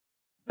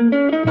Hey,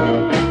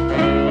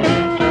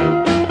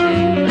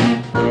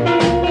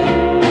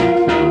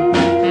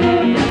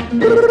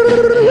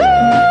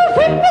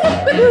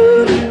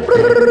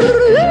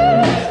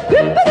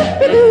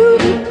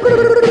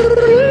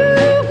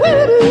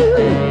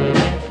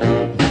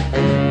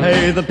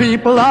 the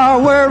people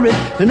are worried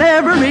in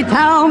every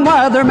town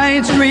why their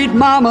Main Street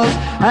mamas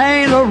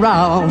ain't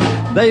around.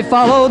 They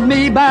followed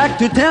me back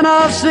to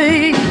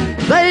Tennessee.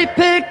 They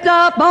picked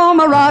up on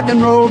my rock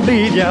and roll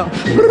beat, yeah.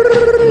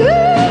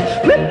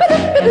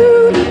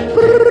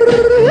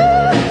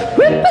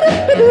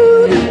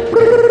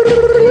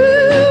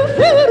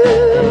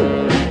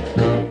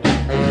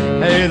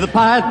 Hey, the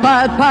Pied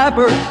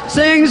Piper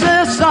sings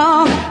this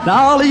song.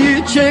 Now all of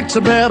you chicks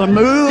better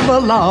move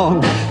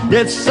along.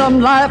 Get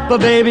some life,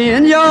 baby,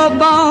 in your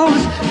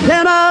bones.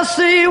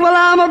 Tennessee, well,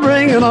 I'm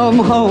a-bringing them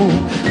home.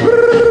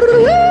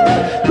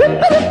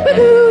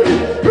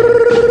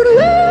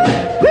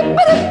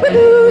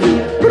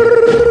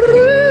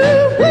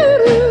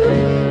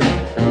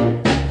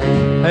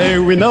 Hey,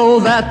 we know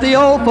that the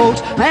old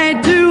folks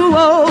ain't too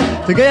old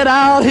to get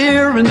out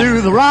here and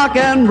do the rock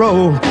and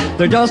roll.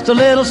 They're just a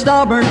little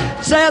stubborn,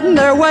 set in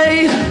their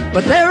ways,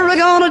 but they're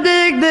gonna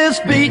dig this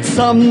beat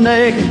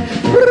someday.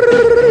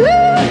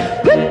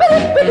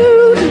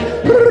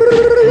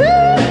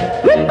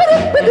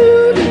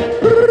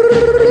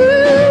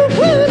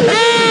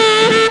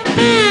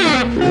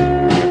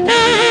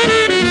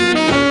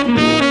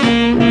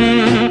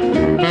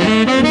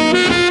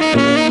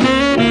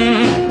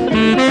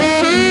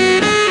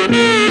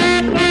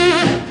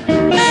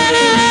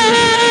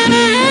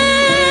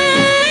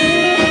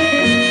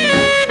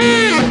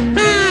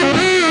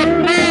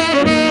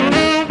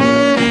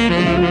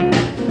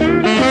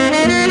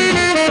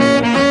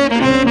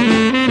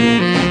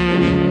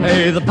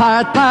 The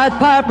Pied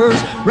Pipers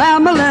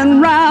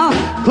rambling round,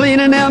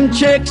 cleaning them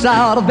chicks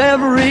out of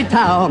every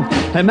town.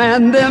 Hey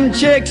man, them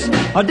chicks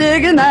are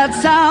digging that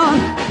sound,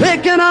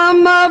 picking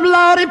them up,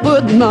 Lordy,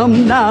 putting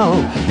them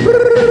down.